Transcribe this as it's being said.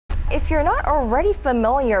If you're not already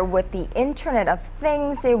familiar with the Internet of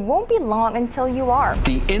Things, it won't be long until you are.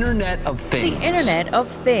 The Internet of Things. The Internet of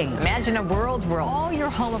Things. Imagine a world where all your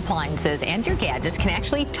home appliances and your gadgets can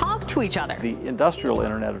actually talk to each other. The industrial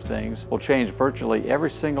Internet of Things will change virtually every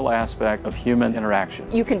single aspect of human interaction.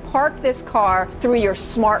 You can park this car through your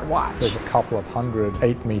smartwatch. There's a couple of hundred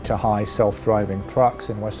 8-meter high self-driving trucks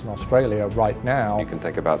in Western Australia right now. You can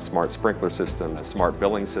think about smart sprinkler systems, smart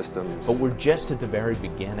billing systems. But we're just at the very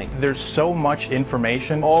beginning. There's so much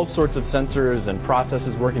information, all sorts of sensors and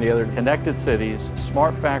processes working together. Connected cities,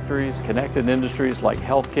 smart factories, connected industries like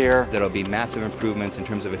healthcare. There'll be massive improvements in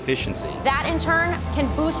terms of efficiency. That in turn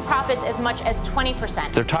can boost profits as much as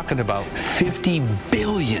 20%. They're talking about 50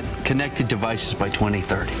 billion connected devices by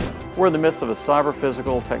 2030. We're in the midst of a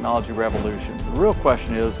cyber-physical technology revolution. The real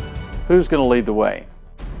question is, who's going to lead the way?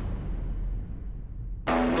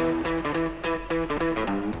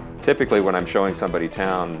 Typically when I'm showing somebody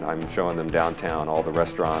town, I'm showing them downtown, all the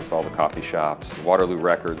restaurants, all the coffee shops, Waterloo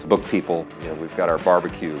Records, Book People. We've got our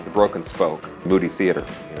barbecue, the Broken Spoke, Moody Theater.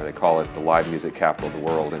 They call it the live music capital of the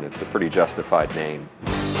world, and it's a pretty justified name.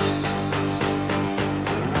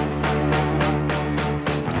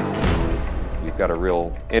 You've got a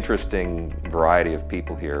real interesting variety of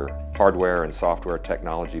people here. Hardware and software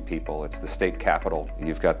technology people. It's the state capital.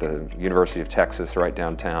 You've got the University of Texas right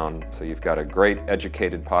downtown. So you've got a great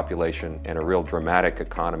educated population and a real dramatic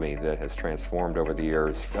economy that has transformed over the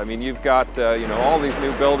years. I mean, you've got all these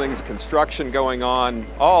new buildings, construction going on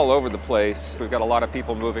all over the place. We've got a lot of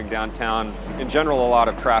people moving downtown. In general, a lot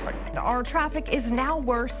of traffic. Our traffic is now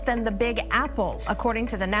worse than the Big Apple, according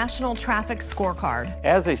to the National Traffic Scorecard.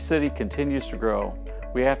 As a city continues to grow,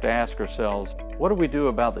 we have to ask ourselves, what do we do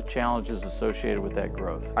about the challenges associated with that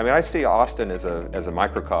growth? I mean, I see Austin as a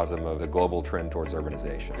microcosm of the global trend towards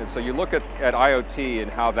urbanization. And so you look at IoT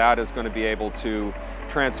and how that is going to be able to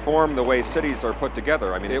transform the way cities are put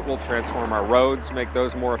together. I mean, it will transform our roads, make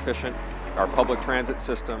those more efficient, our public transit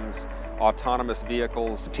systems, autonomous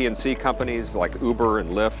vehicles, TNC companies like Uber and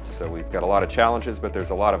Lyft. So we've got a lot of challenges, but there's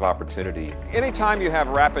a lot of opportunity. Anytime you have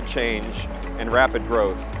rapid change and rapid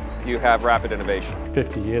growth, you have rapid innovation.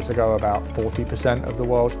 50 years ago, about 40% of the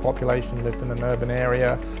world's population lived in an urban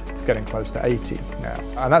area. It's getting close to 80 now.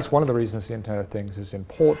 And that's one of the reasons the Internet of Things is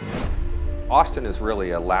important. Austin is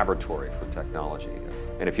really a laboratory for technology.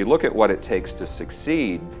 And if you look at what it takes to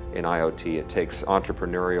succeed in IoT, it takes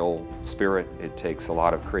entrepreneurial spirit, it takes a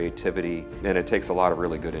lot of creativity, and it takes a lot of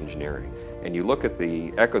really good engineering. And you look at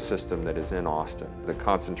the ecosystem that is in Austin, the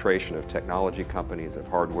concentration of technology companies, of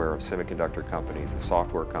hardware, of semiconductor companies, of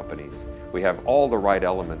software companies. We have all the right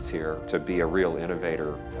elements here to be a real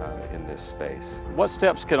innovator in this space. What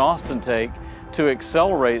steps can Austin take to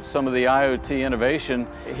accelerate some of the IoT innovation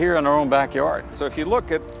here in our own backyard? So if you look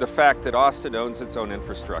at the fact that Austin owns its own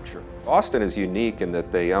infrastructure, Austin is unique in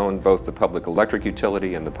that they own both the public electric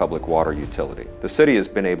utility and the public water utility. The city has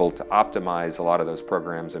been able to optimize a lot of those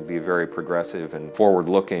programs and be very progressive and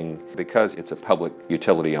forward-looking because it's a public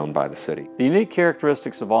utility owned by the city. The unique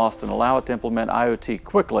characteristics of Austin allow it to implement IoT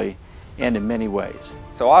quickly and in many ways.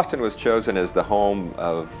 So Austin was chosen as the home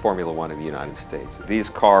of Formula One in the United States. These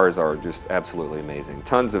cars are just absolutely amazing.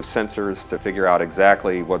 Tons of sensors to figure out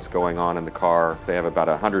exactly what's going on in the car. They have about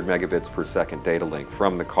 100 megabits per second data link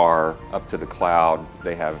from the car up to the cloud.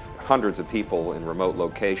 They have hundreds of people in remote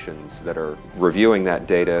locations that are reviewing that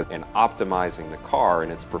data and optimizing the car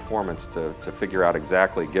and its performance to figure out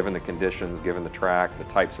exactly, given the conditions, given the track, the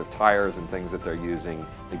types of tires and things that they're using,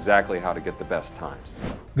 exactly how to get the best times.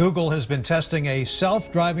 Google has been testing a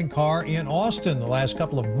self-driving car in Austin the last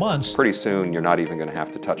couple of months. Pretty soon, you're not even going to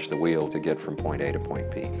have to touch the wheel to get from point A to point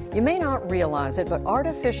B. You may not realize it, but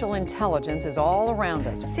artificial intelligence is all around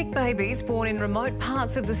us. Sick babies born in remote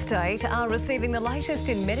parts of the state are receiving the latest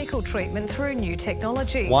in medical treatment through new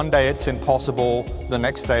technology. One day it's impossible, the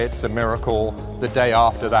next day it's a miracle, the day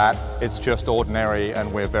after that it's just ordinary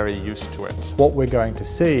and we're very used to it. What we're going to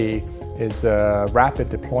see is the rapid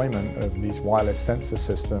deployment of these wireless sensor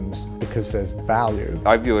systems because there's value.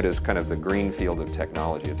 I view it as kind of the green field of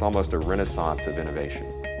technology. It's almost a renaissance of innovation.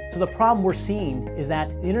 So the problem we're seeing is that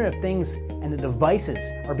the Internet of Things and the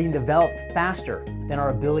devices are being developed faster than our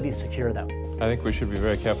ability to secure them. I think we should be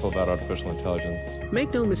very careful about artificial intelligence.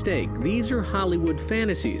 Make no mistake, these are Hollywood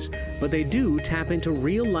fantasies, but they do tap into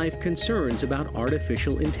real-life concerns about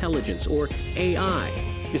artificial intelligence, or AI.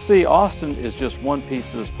 You see, Austin is just one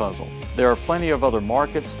piece of this puzzle. There are plenty of other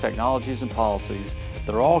markets, technologies, and policies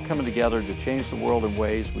that are all coming together to change the world in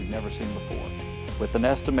ways we've never seen before. With an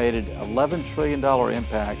estimated $11 trillion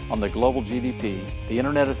impact on the global GDP, the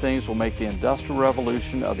Internet of Things will make the Industrial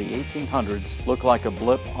Revolution of the 1800s look like a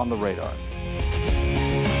blip on the radar.